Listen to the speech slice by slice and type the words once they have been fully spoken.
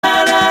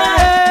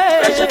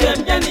Fresh FM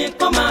jẹ́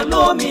nìkan máa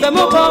lómi.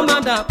 Bẹ̀mú kọ́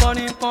máa dà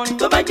kọrin kọrin.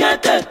 Tó bá jẹ́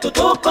tètò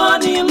tó kọ́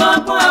ní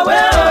lọ́gbọ́n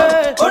àwẹ̀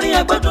o. Orin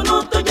ẹgbẹ́dúnú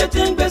tó jẹ́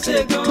ti ń gbèsè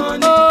gan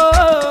ni.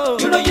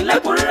 Ìròyìn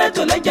lẹ́kùnrẹ́rẹ́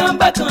tó lẹ́jà ń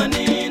bá kan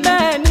ní.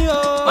 Bẹ́ẹ̀ni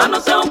o.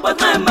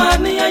 107.9 máa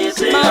ní ẹyin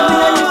sí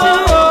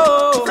o.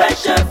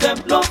 Fresh FM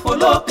ló fò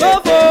lókè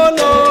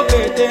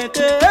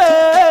tètè.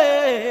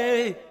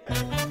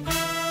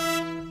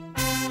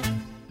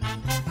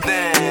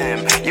 Them,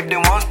 if they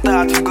want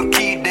start, we go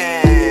keep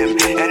them.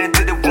 Headed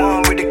to the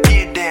one with the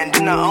kid, then do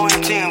our own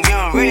team. We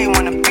don't really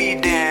wanna be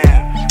there.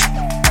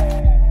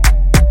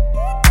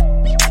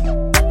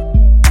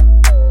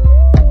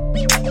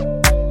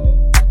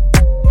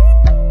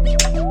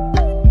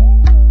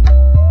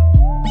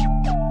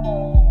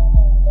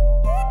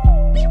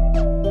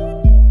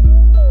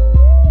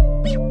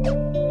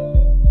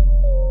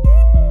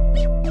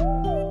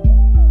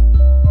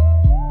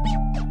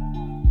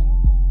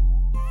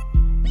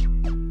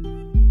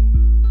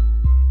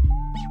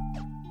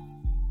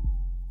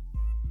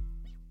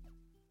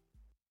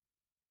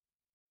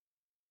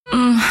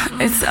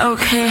 It's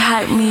okay,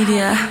 Hype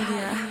Media.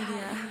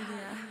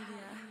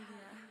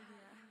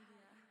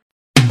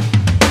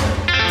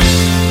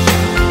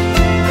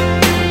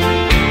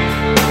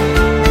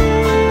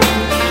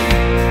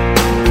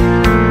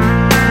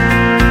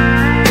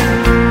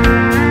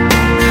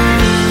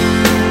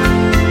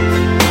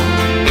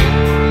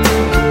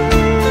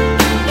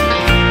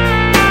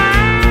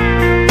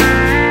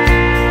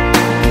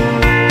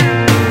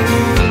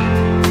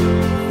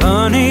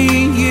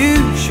 Honey, you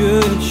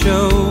should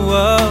show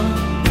up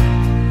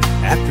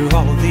after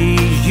all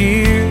these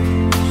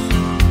years.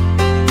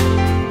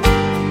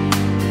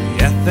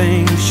 Yeah,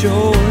 things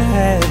sure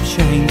have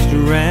changed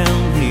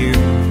around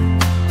here.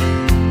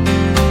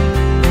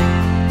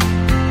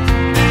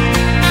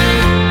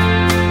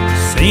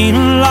 Seen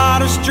a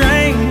lot of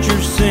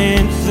strangers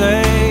since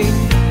they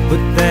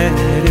put that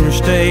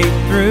interstate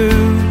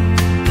through.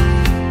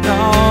 No,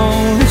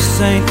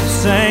 this ain't the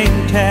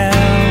same town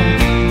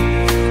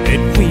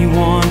that we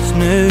once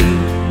knew.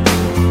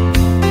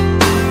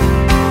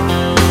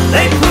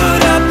 They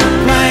put up a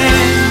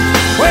plan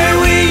where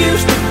we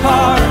used to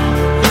park.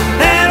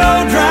 That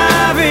old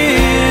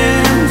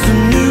drive-in's a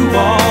new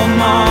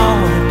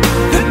Walmart.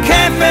 The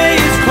cafe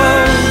is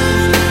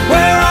closed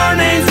where our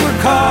names were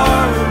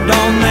carved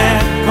on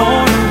that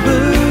corner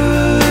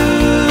booth.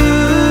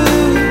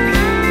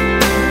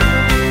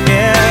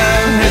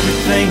 Yeah,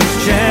 everything's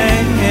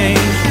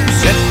changed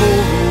except for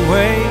the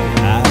way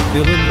I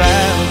feel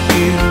about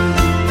you.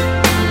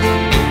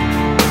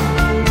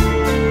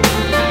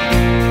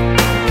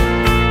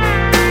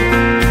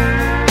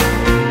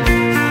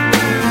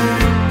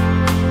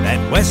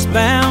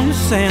 Westbound to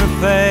Santa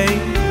Fe,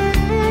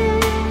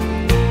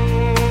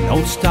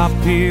 don't stop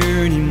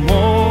here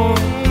anymore.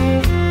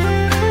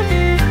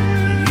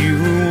 You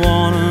were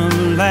one of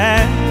the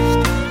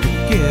last to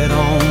get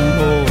on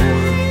board.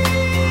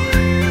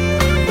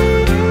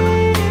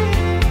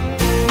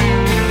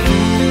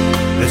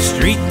 The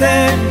street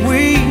that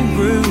we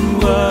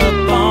grew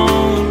up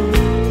on,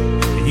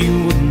 you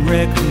wouldn't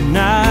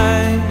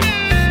recognize.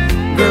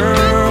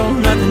 Girl,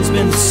 nothing's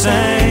been the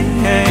same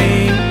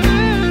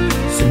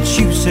since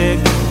you said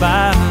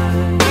goodbye.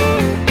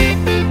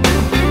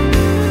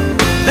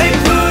 They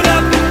put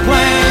up a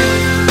plan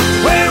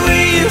where we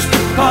used to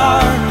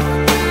park.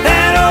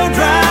 That old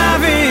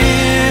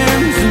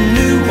drive-in's a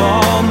new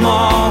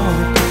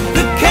Walmart.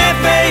 The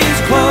cafe is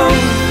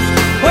closed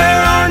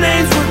where our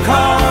names were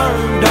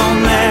carved on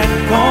that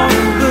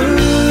corner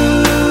booth.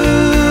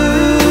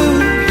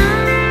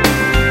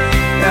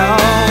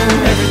 Oh,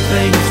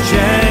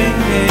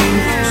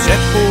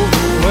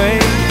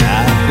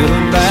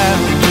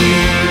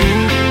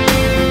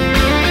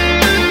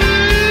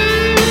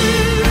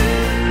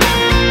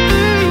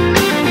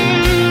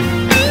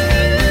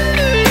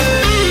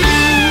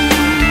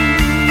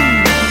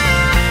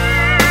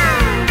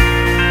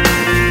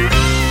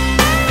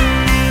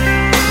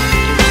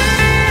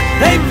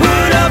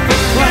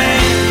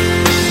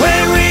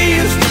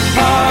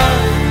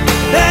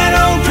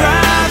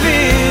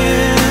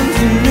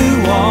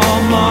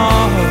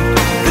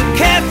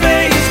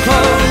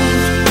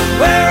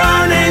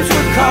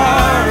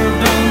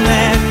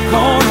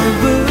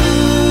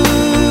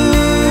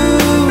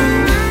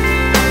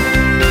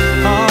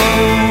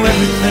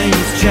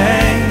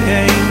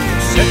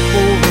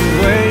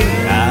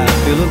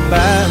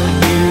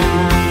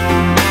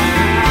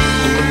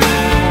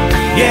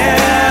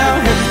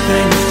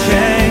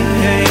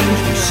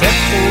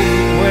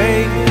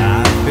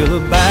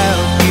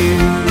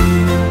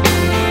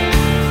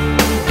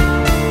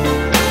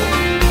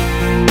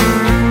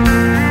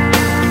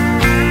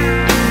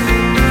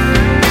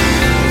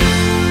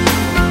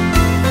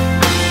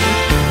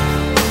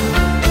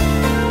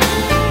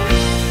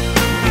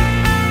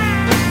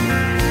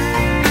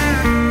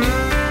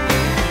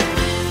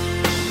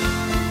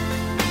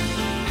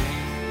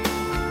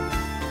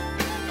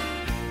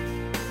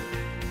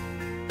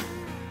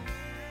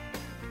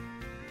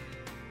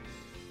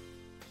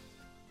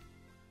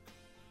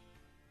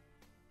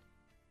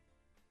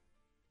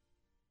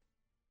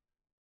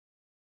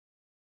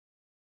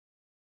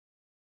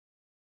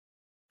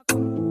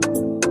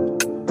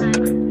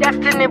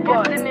 Destiny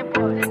boy.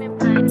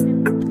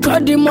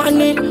 Got the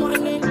money,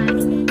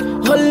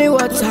 holy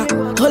water,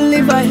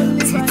 holy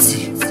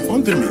vibe.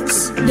 On the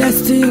mix.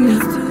 Destiny,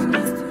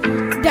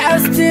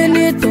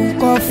 destiny to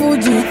call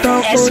Fuji, to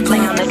Play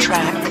on the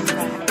track.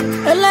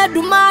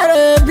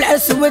 Eledumare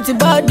bless you with your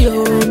body,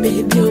 oh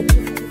baby.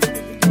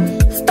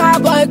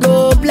 Starboy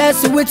go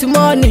bless you with your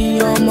money,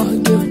 oh my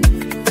God.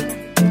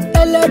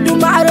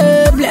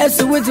 Eledumare bless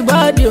you with your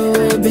body,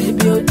 oh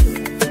baby.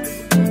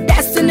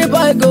 Destiny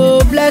boy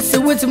go bless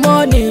you with your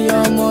money,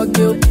 oh my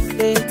God.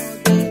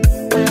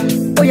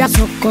 Oh yeah,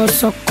 soko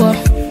soko,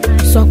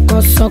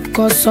 soko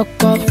soko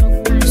soko,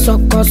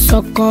 soko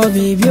soko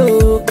baby,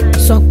 oh.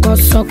 Soko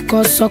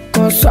soko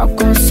soko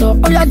soko so.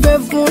 Oh yeah, gbé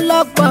fún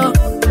lọ́pọ̀.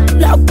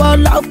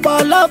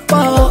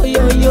 Lọ́pọ̀,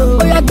 yo yo.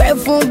 Oh yeah, gbé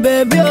fún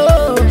baby,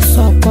 oh.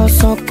 Soko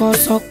soko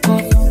soko.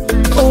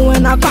 Oh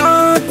when I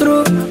come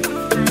through,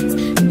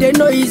 they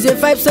know it's a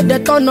vibe, so they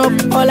turn up.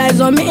 All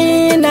eyes on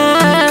me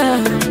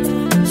now.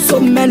 So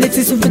many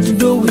things for to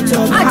do with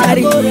your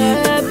body,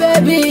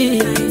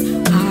 baby.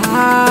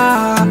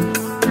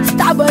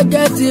 Starboy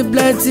getting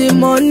plenty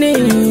money.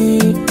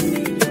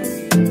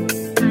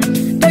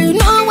 And you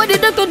know what they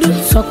do?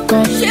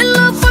 Sucker. She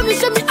love for me,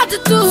 show me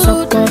attitude.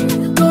 Sucker.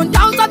 Don't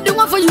doubt I'm the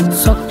one for you.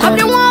 Sucker. I'm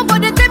the one,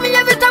 but they tell me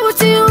every time we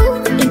see you.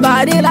 Your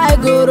body like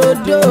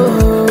Gorodo.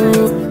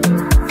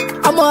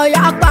 I'm a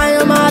yak,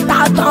 I'm a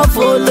tata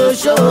follow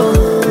show.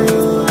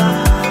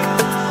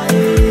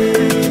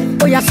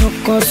 Oh yeah,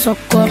 sucker,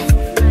 sucker.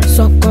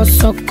 Sucker,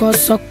 sucker,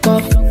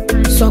 sucker.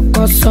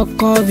 Sucker,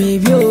 sucker,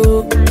 baby,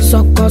 oh.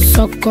 Sucker,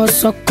 sucker,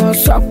 sucker,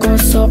 sucker,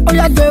 sucker. Oh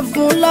yeah, gbé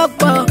fún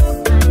lọ́pọ̀.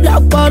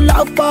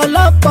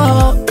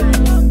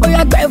 Oh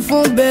yeah, gbé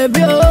fún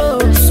baby, oh.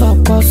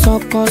 Sucker,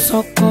 sucker,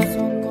 sucker.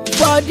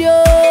 Body,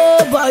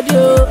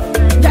 oh.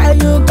 Can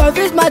you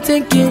confuse my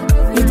thinking?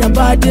 It's a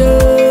body, oh.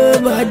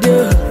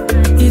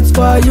 It's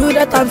for you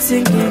that I'm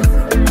singing.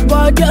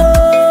 Body,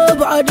 oh.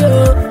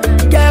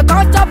 Girl,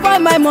 can't chop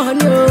on my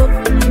money, oh.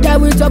 Girl,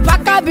 with your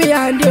packer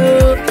behind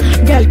you.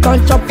 Girl,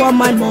 can't chop on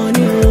my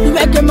money, oh. You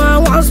make a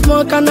man want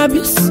smoke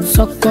cannabis.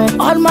 Sucker.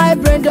 All my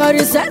brain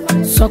dirty set.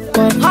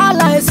 Sucker.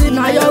 All I see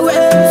now your way.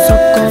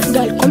 Sucker.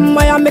 Girl, come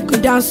here and make you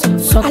dance.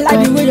 Sucker. I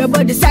like the way your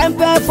body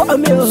sample for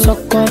me, oh.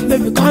 Sucker.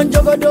 Baby, can't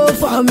juggle do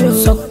for me,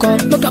 oh. Sucker.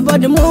 Make your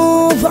body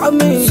move for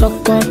me.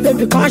 Sucker.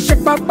 Baby, can't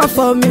shake back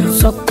for me, oh.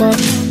 Sucker.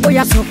 Oh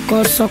yeah,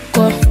 sucker,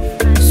 sucker.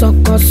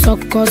 Sucker,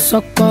 sucker,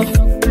 sucker.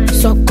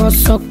 Sucker,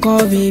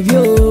 sucker, baby,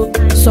 oh.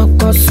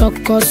 Sucker,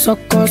 sucker,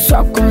 sucker,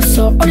 sucker,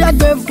 sucker. Oh yeah,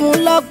 gbé fún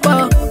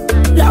lọ́pọ̀.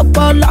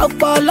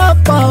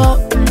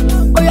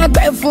 Oh yeah,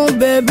 gbé fún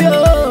baby,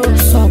 oh.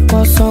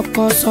 Sucker,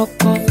 sucker,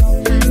 sucker.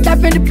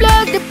 Step in the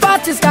place, the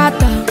party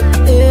starter.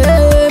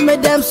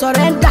 Make them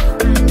surrender.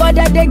 But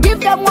then they give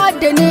them what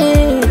they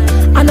need.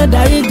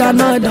 Another hit,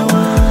 another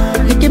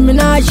one. Nicki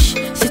Minaj,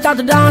 she start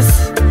to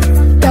dance.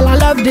 Girl, I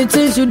love the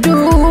things you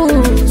do.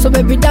 So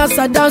baby, dance,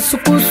 I dance so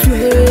cool.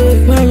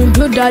 When you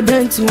do that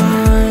dance one,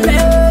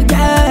 yeah,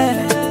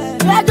 yeah.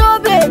 Oh yeah, do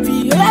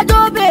baby,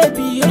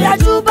 oh yeah,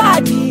 do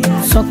body.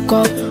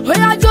 Sucker. Oh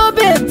yeah, do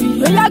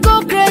baby, oh yeah,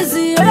 go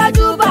crazy, oh yeah,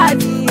 do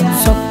body.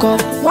 Sucker.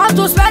 Want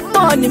to spend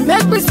money,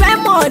 make me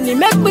spend money,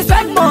 make me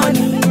spend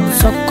money.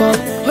 Sucker.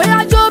 Oh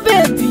yeah, do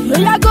baby, oh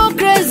yeah, go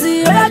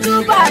crazy, oh yeah,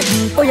 do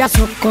body. Oh yeah,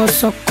 sucker,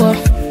 sucker,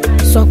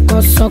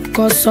 sucker,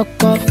 sucker,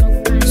 sucker.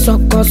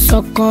 Sucker,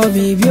 sucker,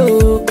 baby,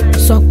 oh.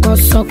 Sucker,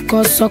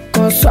 sucker,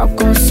 sucker,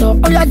 sucker,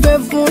 sucker. Oh yeah, gbé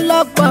fún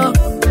lọ́pọ̀.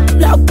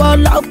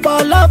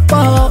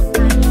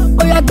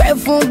 Oh yeah, gbé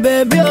fún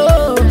baby,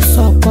 oh.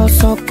 Sucker,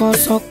 sucker,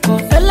 sucker.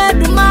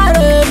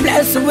 Eledumare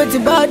bless you with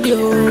your body,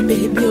 oh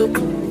baby, oh.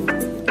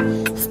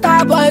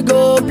 Starboy go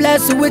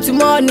bless you with your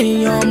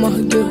money, oh my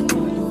God.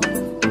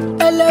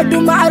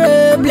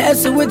 Eledumare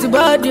bless you with your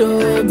body,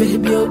 oh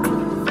baby, oh.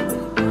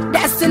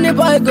 Destiny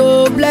boy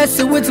go bless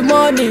you with your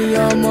money,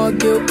 oh my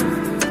God.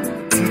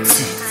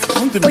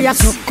 Oh yeah,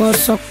 sucker,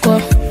 sucker.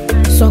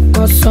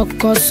 Sucker,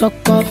 sucker,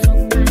 sucker.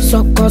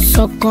 Sucker,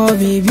 sucker,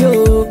 baby,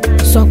 oh.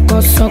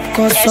 Sucker,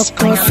 sucker,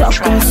 sucker,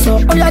 sucker,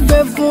 sucker. Oh yeah,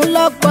 gbé fún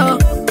lọ́pọ̀.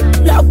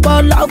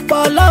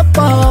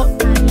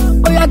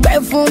 Oh yeah, gbé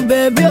fún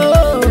baby,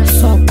 oh.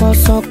 Sucker,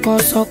 sucker,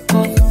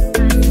 sucker.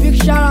 Big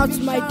shout out to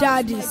my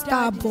daddy,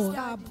 Starboy.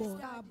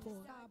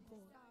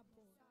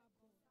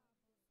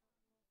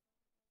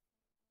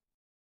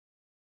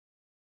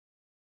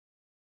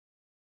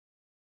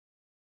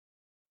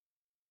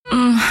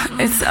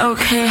 It's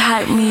okay,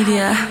 hype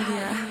media.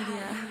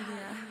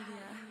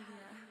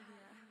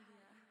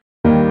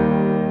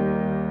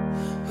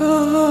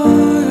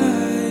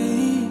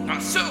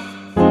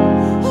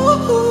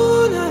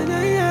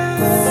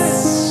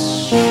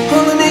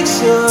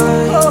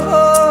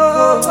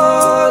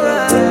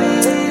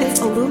 It's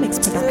Olumix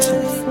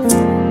Productions.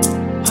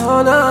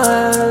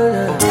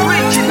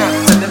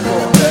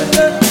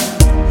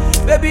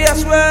 Baby, I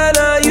swear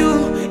on you,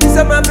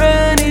 inside my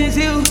brain is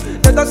you.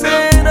 That I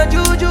say no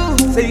juju.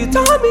 Say you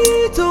told me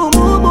to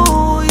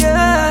move,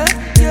 yeah,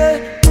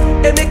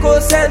 yeah. And me go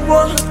send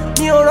one,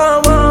 me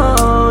around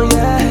one,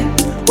 yeah.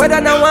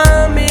 Whether now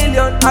 1 million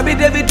million, I be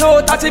David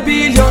Joe, 30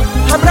 billion.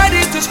 I'm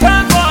ready to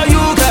spend for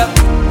you, girl.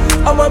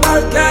 I'm a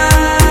man,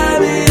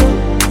 carry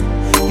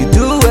you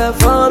do it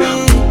for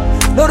me.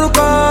 No do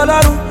call,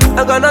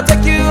 I'm gonna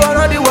take you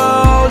around the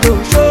world.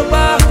 Oh, show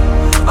back.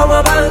 I'm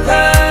a man,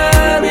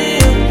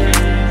 carry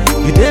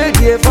you did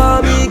it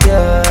for me,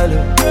 girl.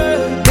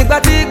 Big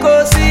body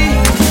go see,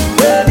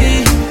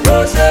 baby,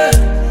 go say.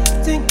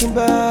 Thinking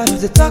about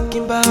us, they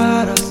talking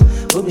about us.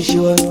 Let me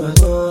show you my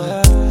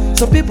God.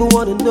 Some people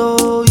wanna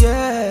know,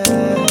 yeah,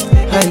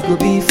 how it could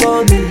be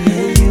for me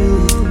and you.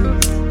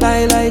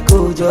 Like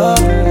Ojo,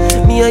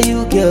 me and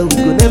you, girl, we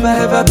could never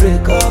ever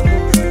break up.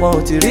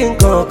 Want to ring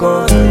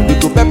con, we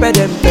could pepper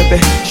them,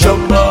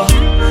 shumbo.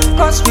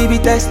 Cause we be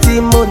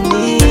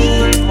testimony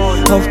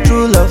of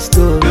true love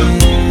story.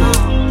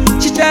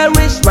 She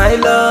cherish my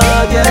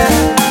love,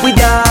 yeah,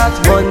 without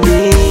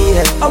money.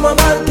 I'm a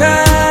man,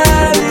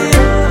 carry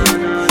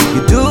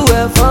you do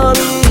it for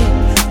me.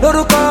 No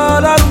do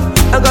call up,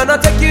 I'm gonna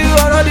take you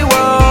around the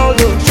world.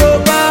 Oh,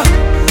 sugar,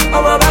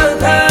 I'm a man,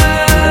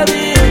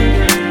 carry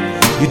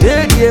you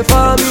did it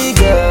for me,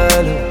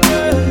 girl.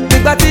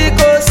 Big body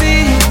go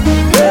see,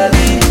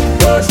 baby,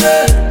 go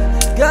say.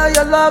 Girl,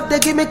 your love, they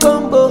give me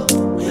combo.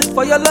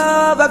 For your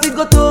love, I feel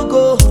go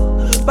Togo.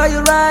 Buy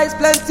your rice,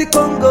 plenty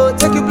Congo.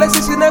 Take you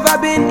places you never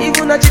been,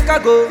 even at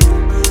Chicago.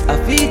 I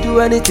feel do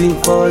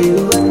anything for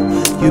you.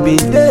 You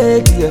been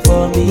there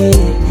for me.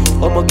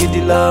 Omo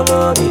gidi la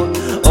mommy,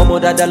 omo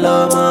dada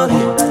la mommy.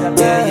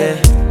 Yeah.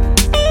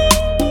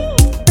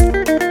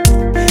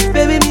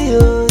 Baby me,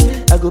 oh,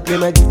 I go play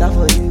my guitar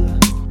for you.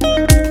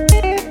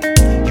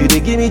 You dey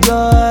give me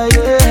joy,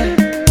 yeah.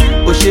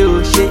 Oshe,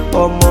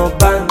 omo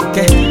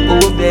banke,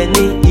 owo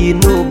beni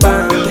inu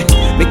banke.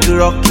 Make you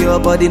rock your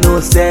body, no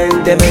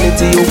send them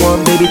anything you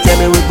want, baby. Tell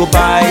me we go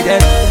buy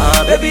them.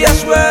 Baby, I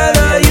swear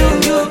to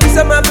you, this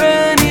is my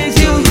brain is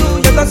you.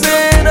 You can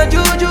say no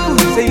juju,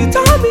 say you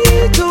tell me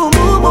to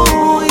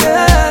move,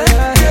 yeah.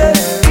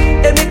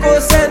 Let me go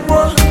send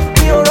one,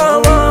 you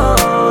run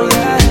one,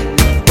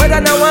 yeah.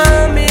 Whether now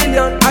 1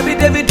 million, I be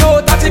David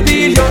Joe, 30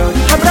 billion.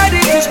 I'm ready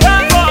to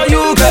spend for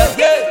you, girl.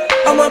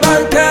 I'm a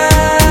banker,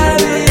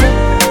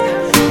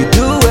 you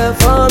do it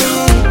for me.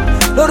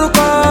 No do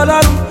call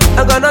up,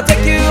 I'm gonna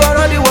take you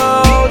around the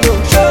world. Oh,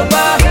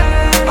 Shoba,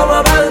 I'm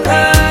a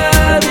banker,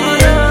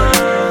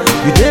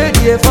 you did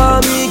it for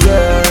me,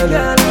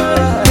 girl.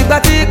 Big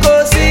body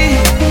go see,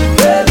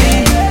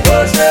 baby,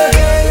 go say.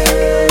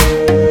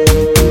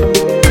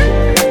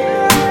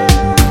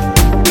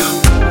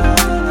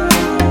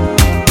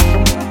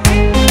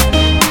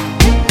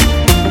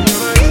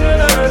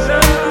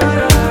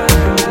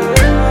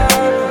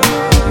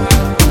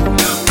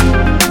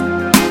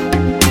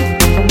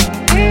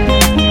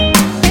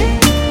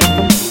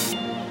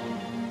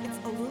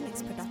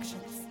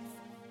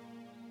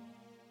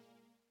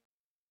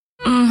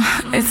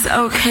 It's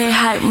okay,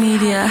 hype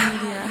media.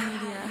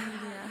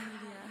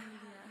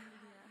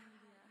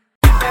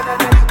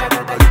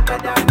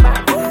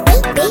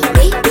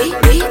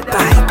 Beat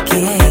by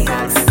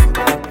Kings.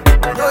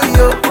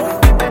 Yo.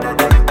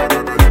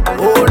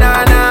 Oh, na.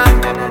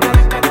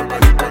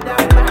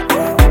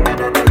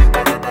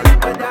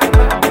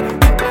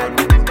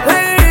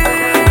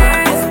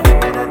 Hey.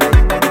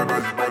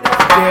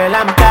 Girl,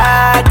 I'm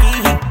cocky.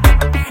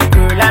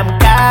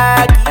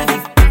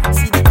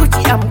 See the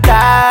Gucci, I'm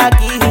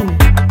cocky.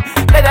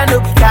 Better no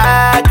be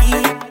cocky.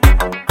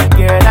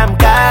 Girl, I'm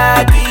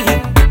cocky.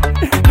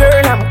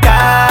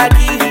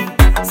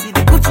 See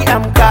the Gucci,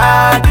 I'm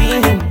cocky.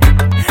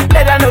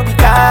 Better no be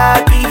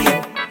cocky.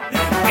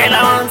 Girl,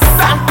 I want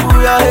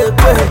sample your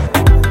hip.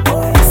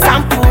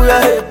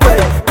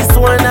 This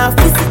one a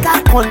physical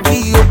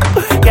condio.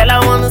 Girl, I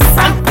want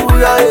sample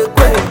your hip.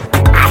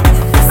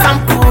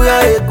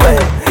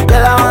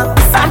 Girl, I want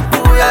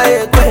sample your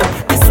hip.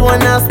 This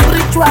one a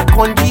spiritual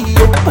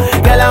condio.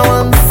 Girl, I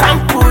want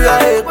sample your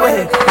hip.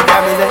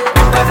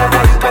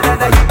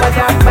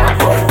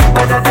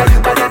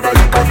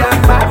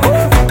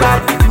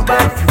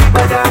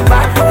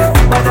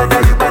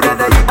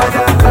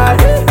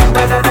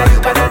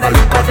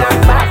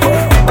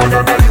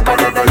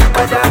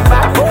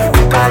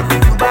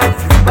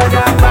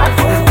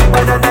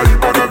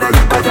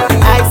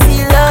 I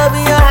see love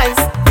in your eyes,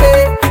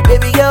 hey.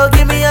 Baby girl,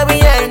 give me your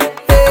behind,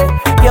 hey.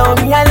 Yo,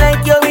 me I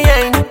like your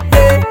behind,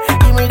 hey.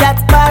 Give me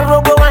that bar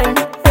rubber wine,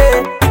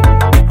 hey.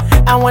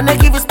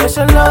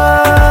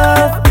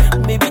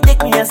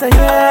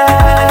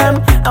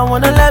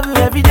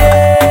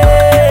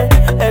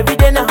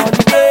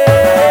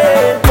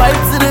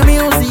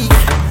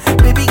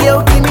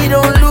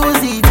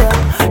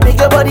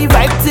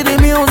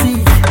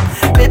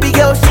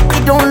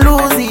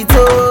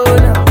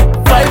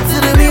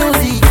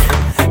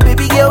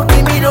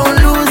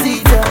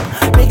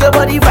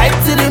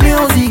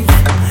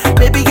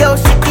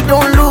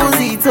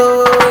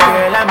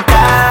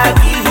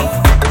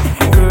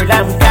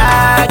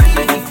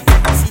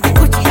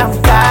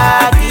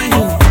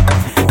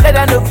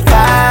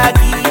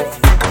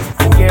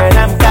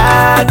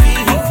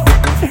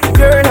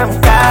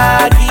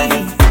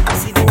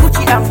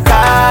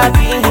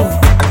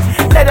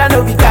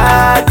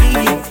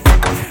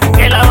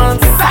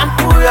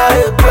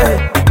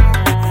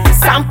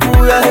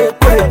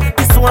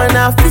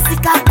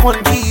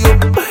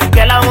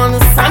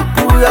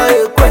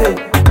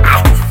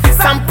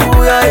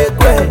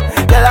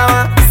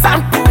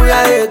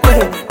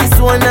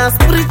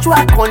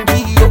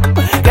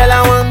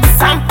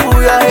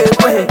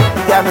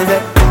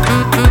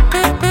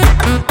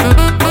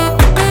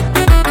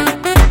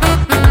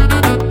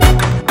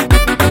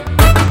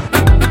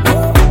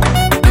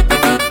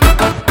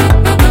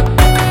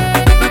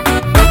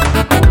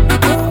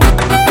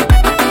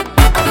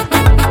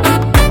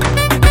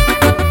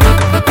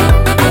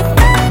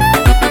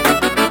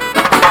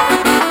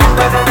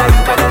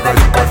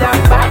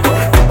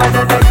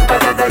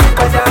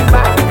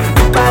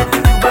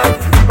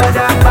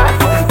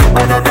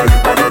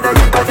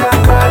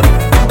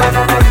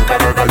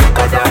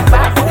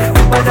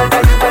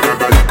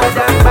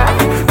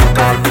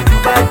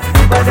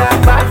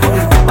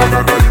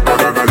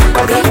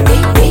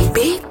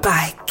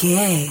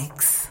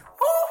 Gigs.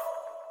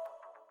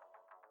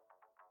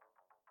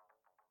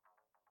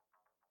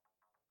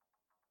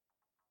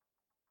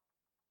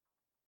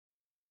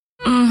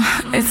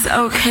 It's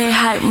okay,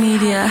 Hype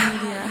Media.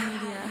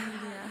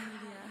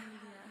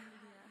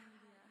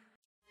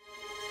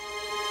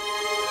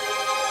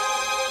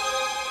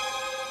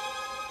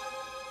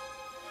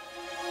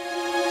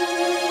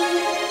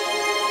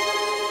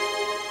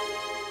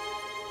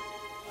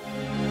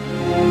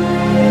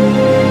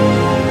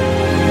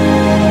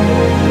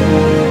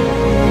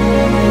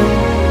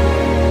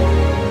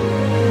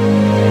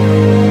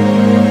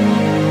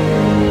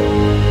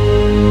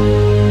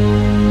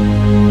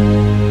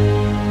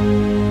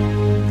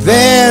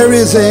 There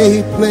is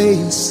a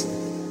place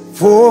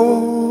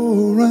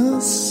for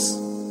us,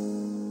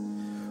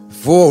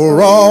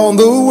 for all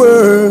the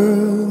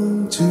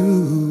world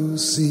to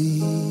see.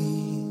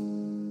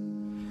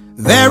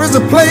 There is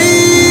a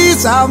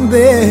place out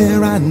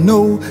there, I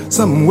know,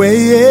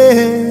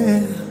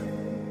 somewhere,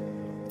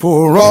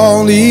 for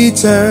all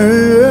eternity.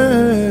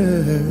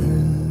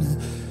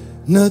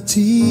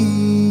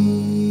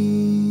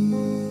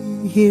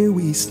 Here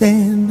we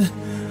stand,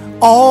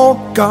 all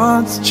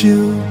God's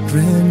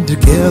children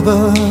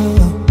together,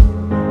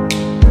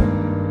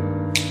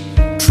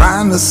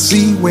 trying to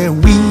see where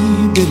we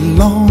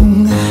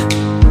belong,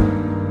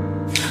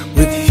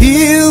 with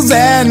hills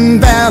and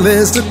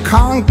valleys to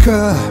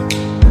conquer.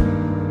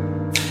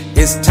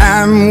 It's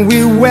time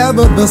we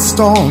weather the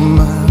storm.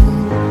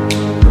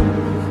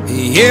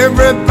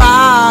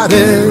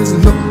 Everybody's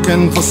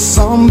looking for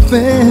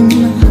something,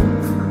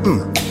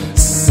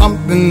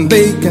 something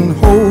they can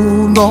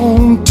hold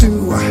on to.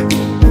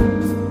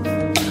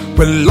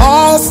 We're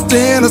lost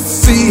in a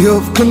sea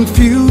of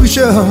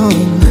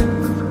confusion.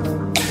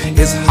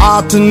 It's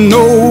hard to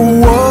know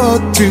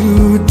what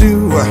to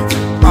do.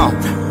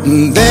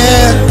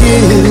 There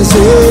is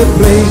a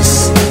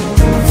place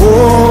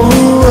for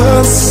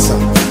us,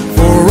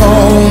 for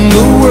all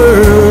the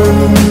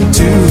world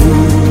to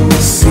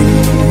see.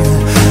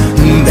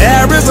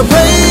 There is a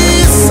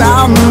place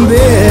out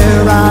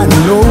there, I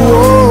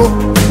know,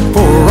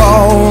 for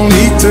all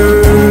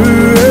eternity.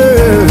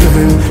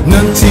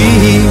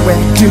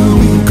 Where do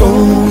we go?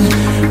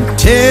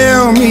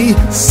 Tell me,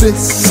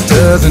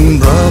 sisters and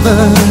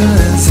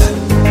brothers,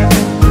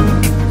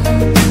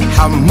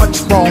 how much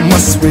more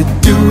must we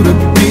do to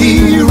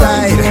be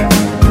right?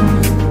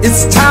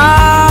 It's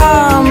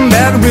time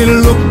that we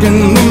look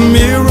in the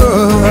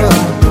mirror.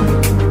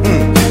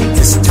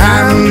 It's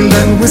time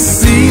that we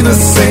see the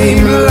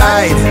same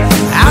light.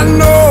 I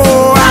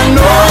know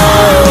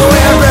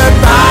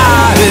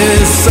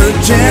everybody's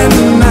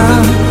searching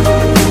now.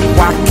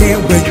 Why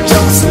can't we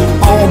just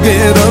all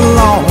get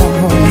along?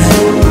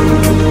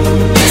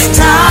 It's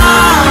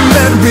time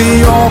that we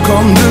all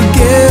come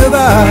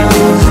together.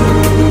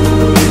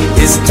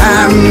 It's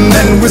time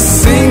that we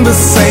sing the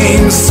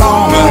same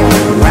song.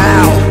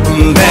 Wow,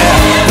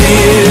 there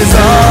is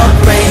a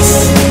place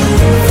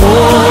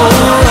for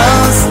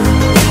us,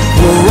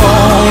 for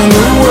all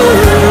the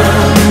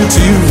world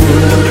to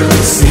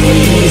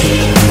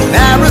see.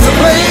 There is a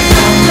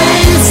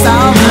place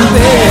out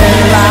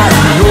there, I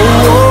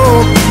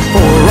know,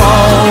 for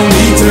all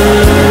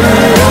eternity.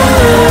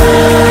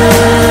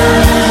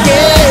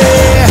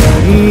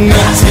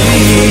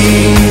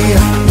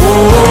 Oh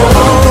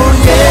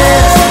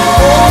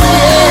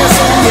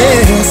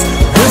yes,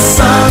 the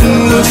sun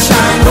will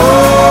shine. Oh,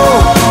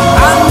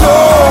 I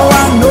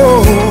know,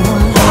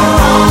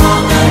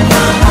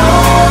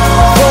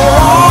 for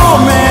all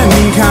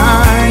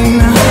mankind,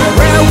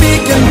 where we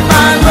can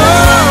find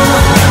love.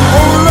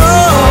 Oh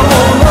love,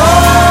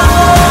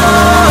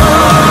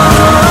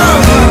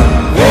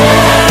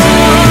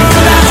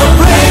 there's a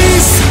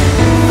place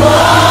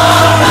for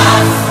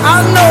us, I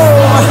know,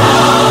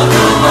 all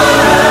the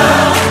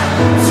world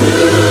to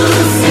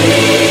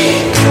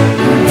see.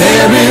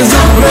 There is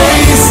a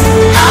place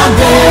out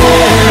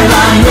there,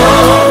 I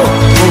know,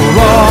 for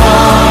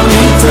all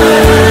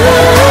eternity.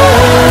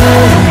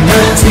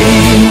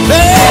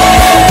 There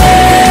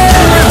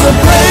is a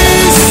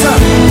place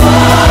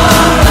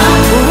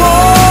for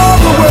all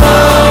the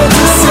world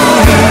to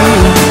see.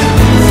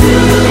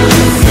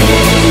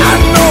 I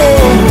know,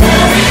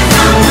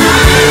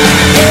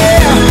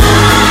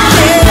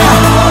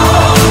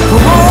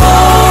 for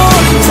all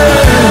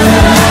eternity.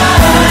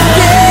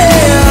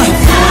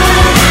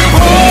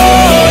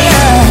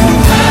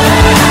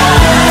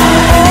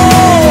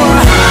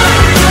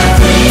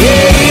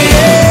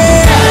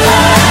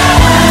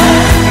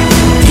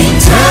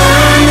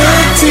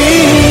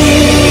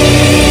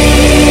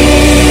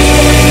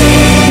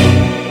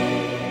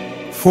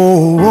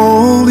 For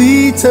all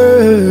eternity.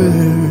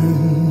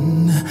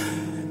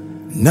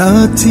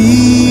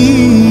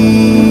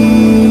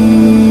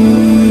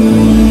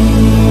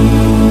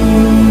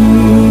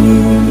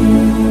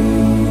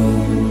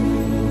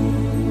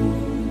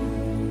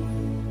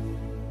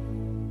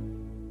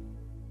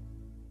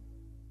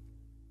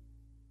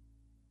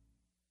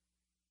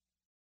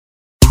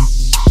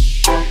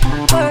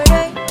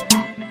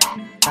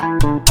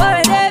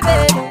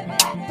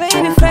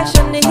 Baby, fresh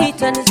on the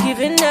heat and it's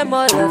giving them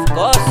all, of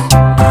course.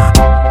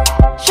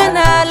 Shine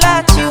a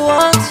lot you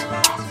want.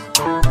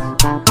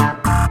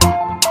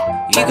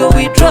 You go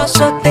withdraw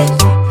something.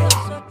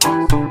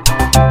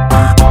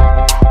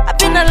 I've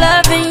been a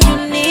loving you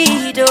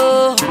need,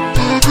 oh.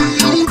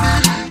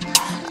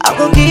 I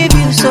go give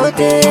you so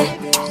day.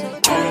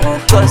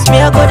 Cause me,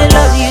 I gonna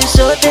love you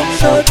so day,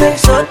 so day,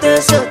 so day,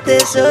 so day,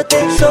 so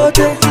day, so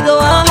day. You go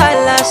on high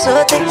like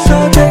so day,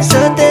 so day,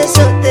 so day,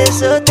 so day,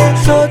 so day,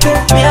 so day.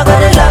 Me, I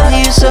gonna love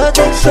you so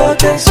day, so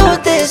day, so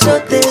day, so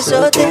day,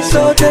 so day,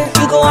 so day.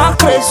 You go on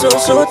crazy,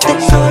 so day,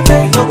 so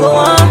day. You go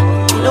on,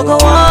 you go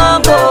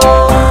on, go.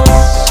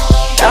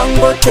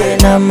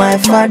 Dangote na my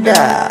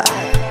father.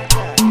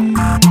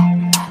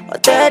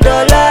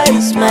 $10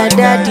 is my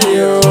daddy,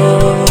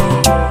 oh.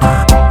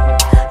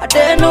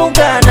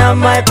 Adenuga na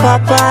my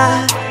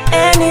papa.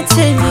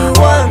 Anything you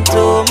want,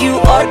 oh, you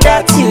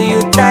order till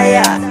you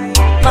tire.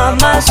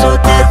 Mama so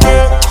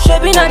tete,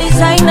 shopping a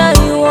designer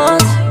you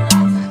want.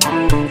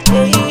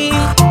 Hey,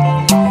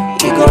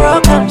 you go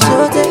rock am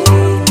so tete,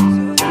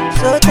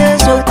 so tete,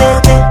 so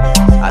tete.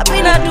 I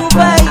been a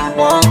Dubai, you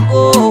want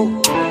go.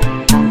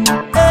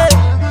 Hey,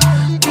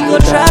 you go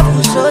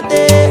travel so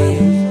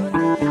tete.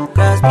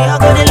 Cause me, I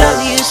gonna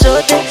love you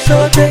so day,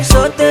 so day,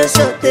 so day,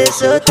 so day,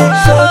 so day,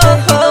 so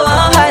day. Oh,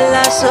 I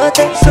like so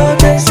day, so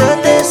day, so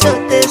day, so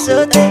day,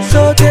 so day,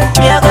 so day.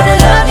 Me, I gonna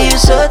love you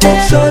so day,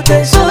 so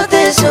day, so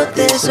day, so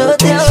day, so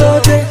day, so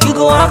day. You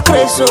go on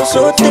crazy,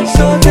 so day,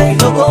 so day. You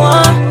go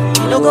on,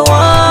 you go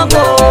on,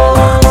 go.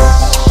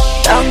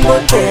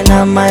 Dangote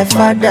na my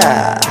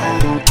father.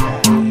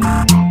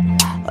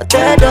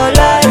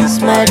 $10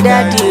 is my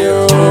daddy,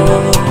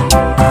 oh.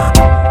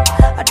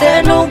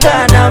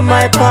 Adenuga na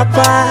my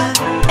papa.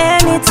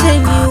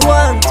 Anything you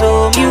want,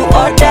 oh, you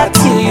order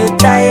till you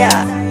tire.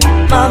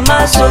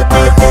 Mama so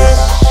tete,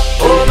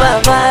 oh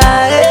mama,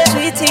 eh.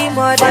 Sweetie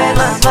mother, oh,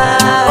 mama,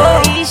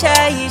 oh Isha,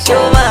 Isha,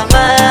 oh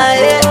mama,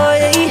 eh. Oh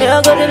yeah,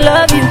 I'm gonna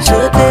love you so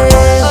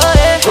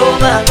tete, oh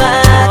mama,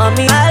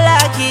 mommy, I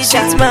like it,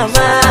 shit,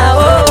 mama,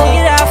 oh,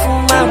 get out for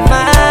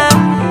mama,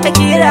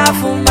 get out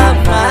for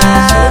mama,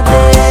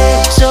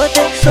 so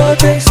tete, so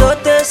tete, so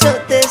tete, so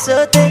tete,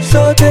 so tete,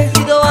 so tete.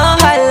 You go on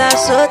high like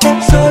so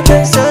tete, so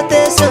tete, so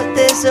tete, so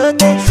tete, so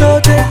tete, so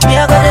tete. Me,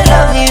 I gonna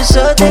love you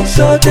so tete,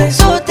 so tete,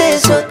 so tete,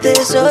 so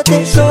tete, so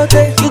tete, so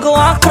tete. You go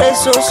on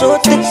crazy, so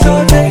tete,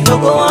 so tete. You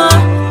go on,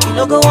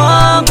 you go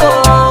on, go.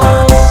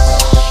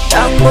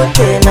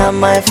 Dangote na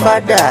my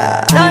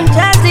father. Don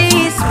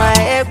Jazzy is my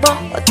ego.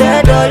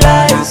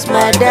 $10 is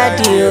my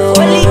daddy, oh.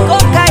 Holy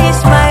Coca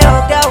is my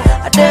oga.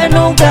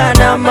 Adenuga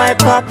na my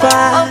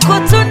papa.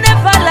 Uncle to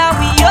never love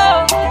you.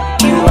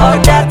 You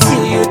order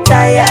till you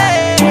tire.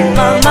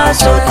 Mama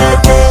so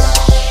tete,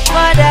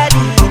 my daddy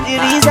the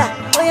reason.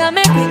 Oh yeah,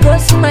 make me go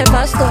see my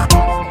pastor.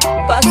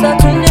 Pastor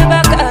to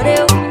never carry.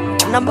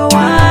 Number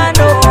one,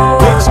 oh.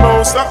 Big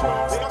Smoke, stop.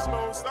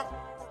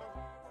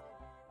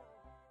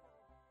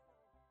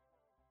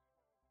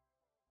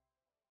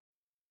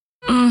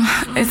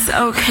 It's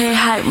okay,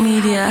 hype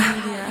media.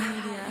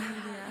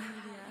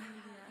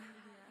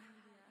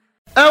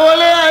 Ẹ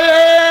wọlé ayé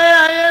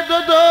ayé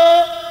tótó,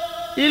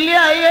 ilé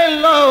ayé ń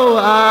lọ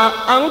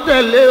à ń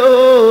tẹ̀lé o.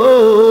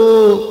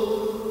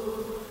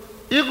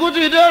 Ikú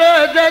ti dọ́rọ̀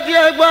ẹ̀jẹ̀ tí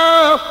ẹ gbọ́,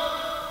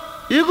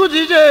 ikú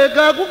ti ṣe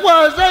ìka púpọ̀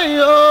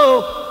sẹ́yìn o.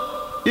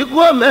 Ikú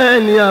ọmọ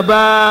ẹni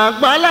àbá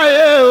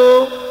gbáláyé o.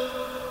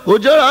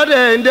 Òjò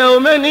rọ̀dẹ̀ ń dẹ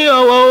omi ní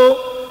ọwọ́ o.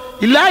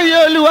 Ìláyé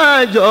Olúwa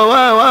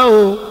jọ̀wọ́ wá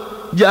o.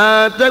 Jà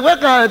tẹgbẹ́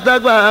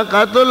kàtàgbà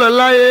ká tó lọ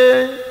láyé.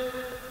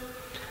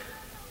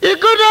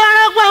 Ikú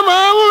dára pàmò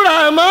wúrà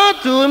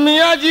mọ́tò mi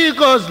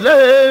ajíkọ̀s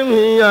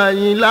lẹ́mí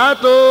Àyìnlá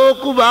tó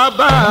kú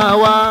bàbá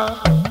wa.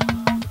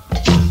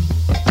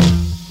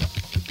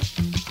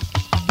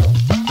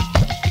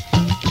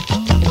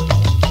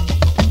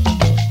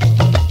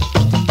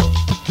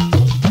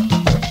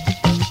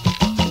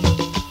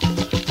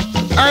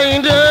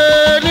 Àyìndé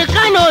ní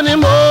Kánò ni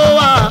mo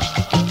wà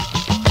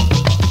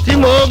tí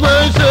mo gbé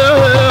ṣe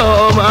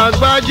ọmọ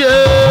Àgbájé.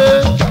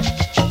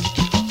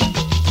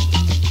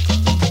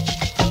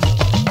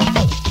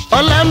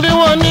 Ọlámbí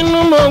wọn nínú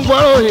mo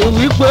gbọ́ròyìn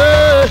wípé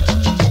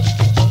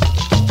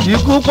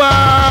ikú pa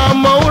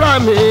Ọmọwúrà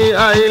mi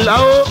Àyìnlá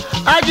o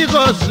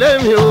ajíkọ̀s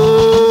lẹ́mí o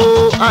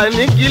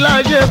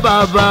àníkílájẹ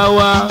bàbá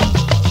wa.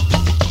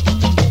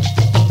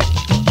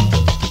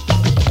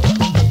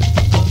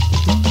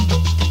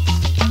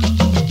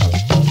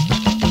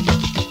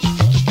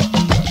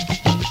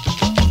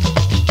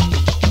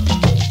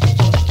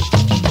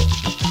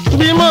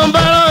 Bí mo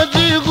bá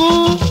rántí ikú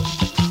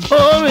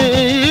omi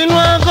inú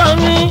ọkọ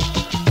mi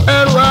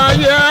ẹ̀rù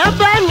ayé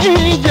bá mi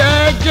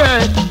jẹ́jẹ́.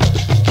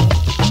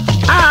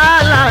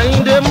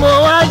 Àlàyé mo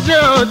wá ṣe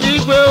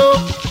òdìgbé o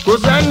kò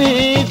sẹ́ni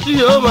tí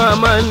ó máa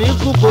ma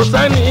níkú kò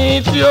sẹ́ni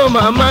tí ó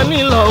máa ma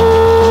nílọ o.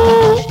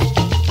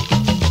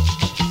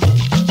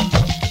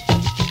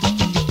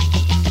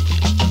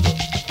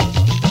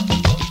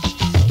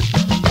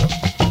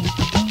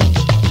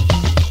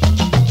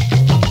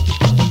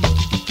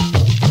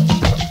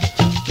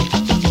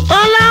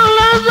 Ọlọ́run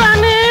ló sọ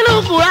nínú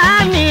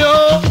Kùránì o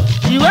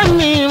ìwé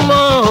mi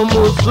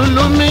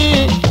mùsùlùmí.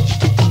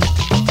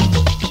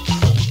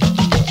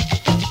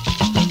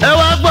 ẹ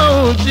wá gbọ́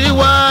ohun tí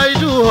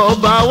Wáídù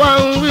ọba wa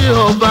ń wí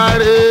ọba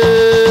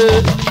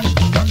rẹ̀.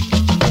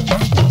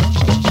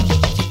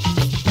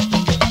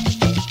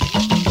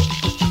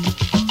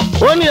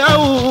 ó ní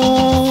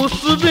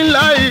a'udhu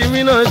billahi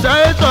minash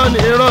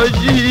shaitonir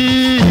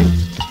rajim.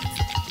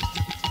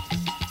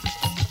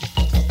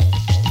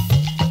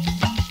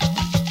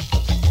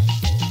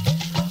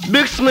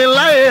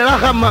 Bismillahir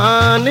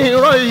rahmanir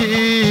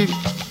rahim.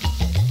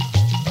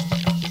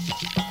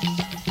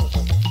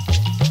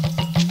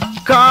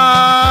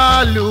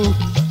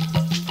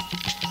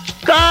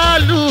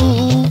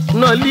 Kalu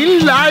na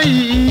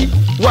lillahi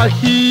wa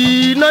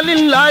hina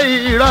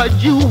lillahi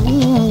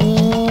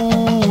rajiun.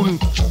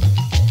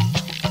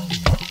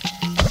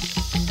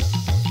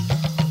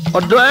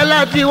 ọ̀dọ̀ ẹ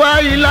láti wá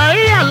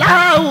ìlàyé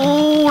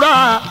aláwùrà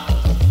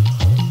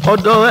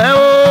ọ̀dọ̀ ẹ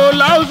ó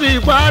láòsì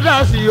padà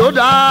sí ó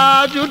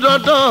dájú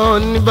dandan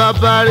ní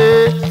bàbá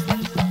rẹ̀.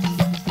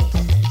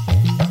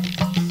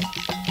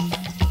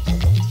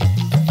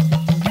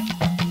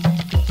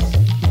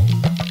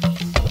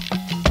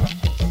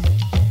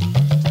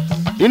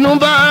 inú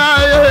bára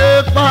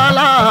yé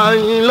pàlà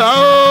Àyìnlá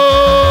ó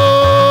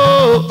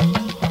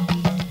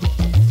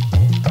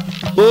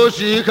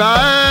òṣìkà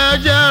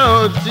ẹ̀jẹ̀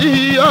ọ̀tí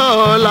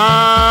ọ̀la.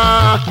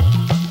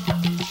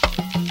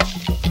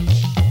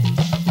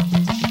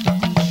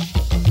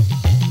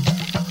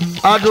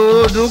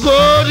 àdùndùn kò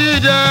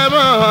dídẹ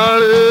máa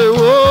rè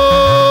wò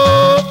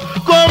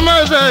kó má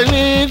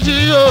sẹ́ni tí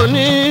ò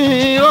ní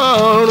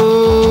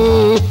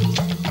ọ̀run.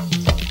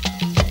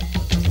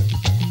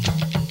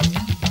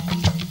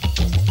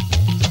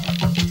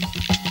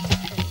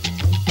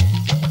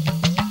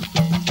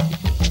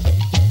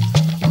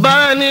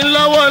 bára ní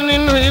lọ́wọ́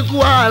nínú ikú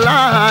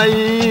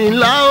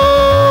Àyìnlá ó.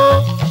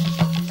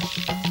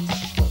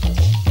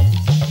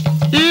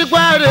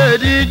 ipa rẹ̀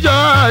díjọ́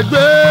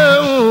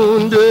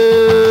àgbéhùndé.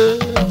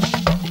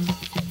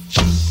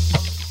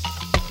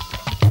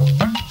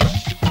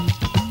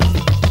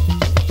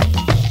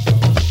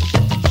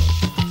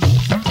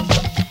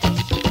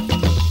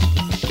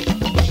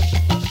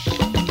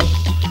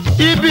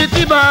 ibi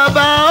tí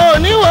bàbá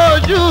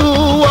oníwòjú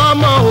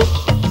ọmọ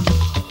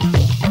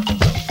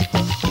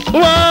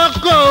wọn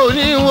kò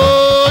ní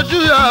wojú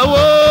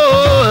ìyàwó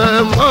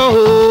ẹ̀ mọ́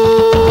o.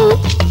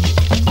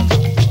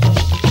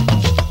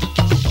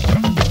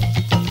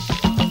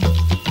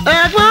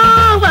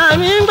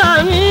 ẹ̀gbọ́n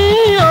gbàmí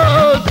ò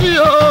tí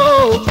o.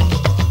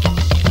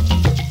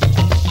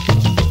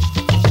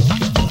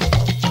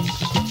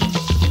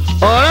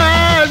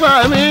 ọ̀rẹ́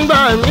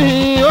gbàmí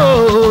ò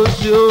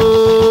tí o.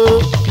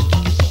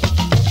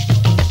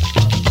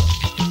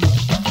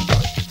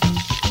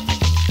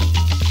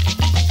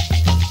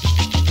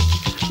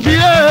 bí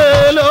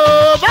èèlò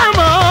bá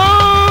mọ̀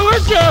ọ́n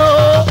ṣe o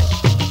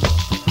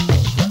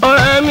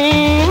ọ̀rẹ́ mi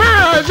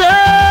máa ṣe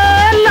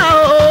là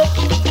o.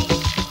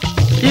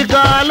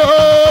 ìkà ló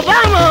bá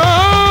mọ̀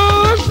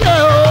ọ́n ṣe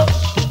o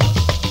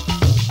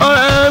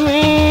ọ̀rẹ́ mi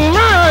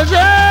máa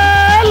ṣe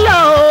là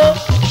o.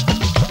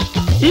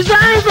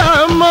 iṣẹ́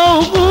ìsàmọ́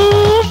òkú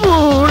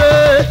fúre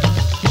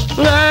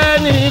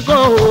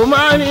ẹnìkan ò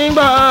máa ní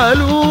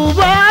gbàlú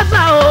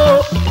bọ́sà o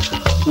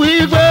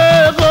wípé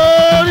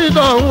kórì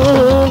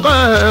tọ̀hún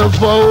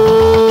kẹfọ́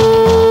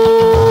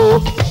o.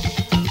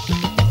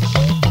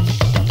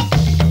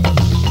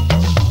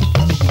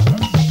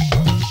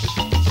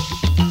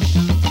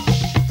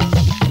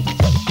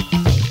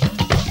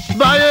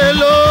 báyé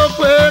ló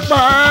pé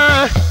pa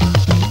ẹ́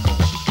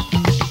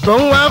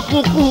tòun wá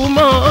kúkú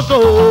mọ́tò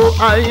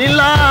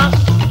Àyìnlá.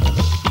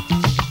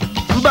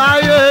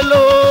 báyé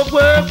ló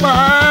pé pa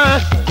ẹ́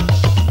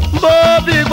bó bí.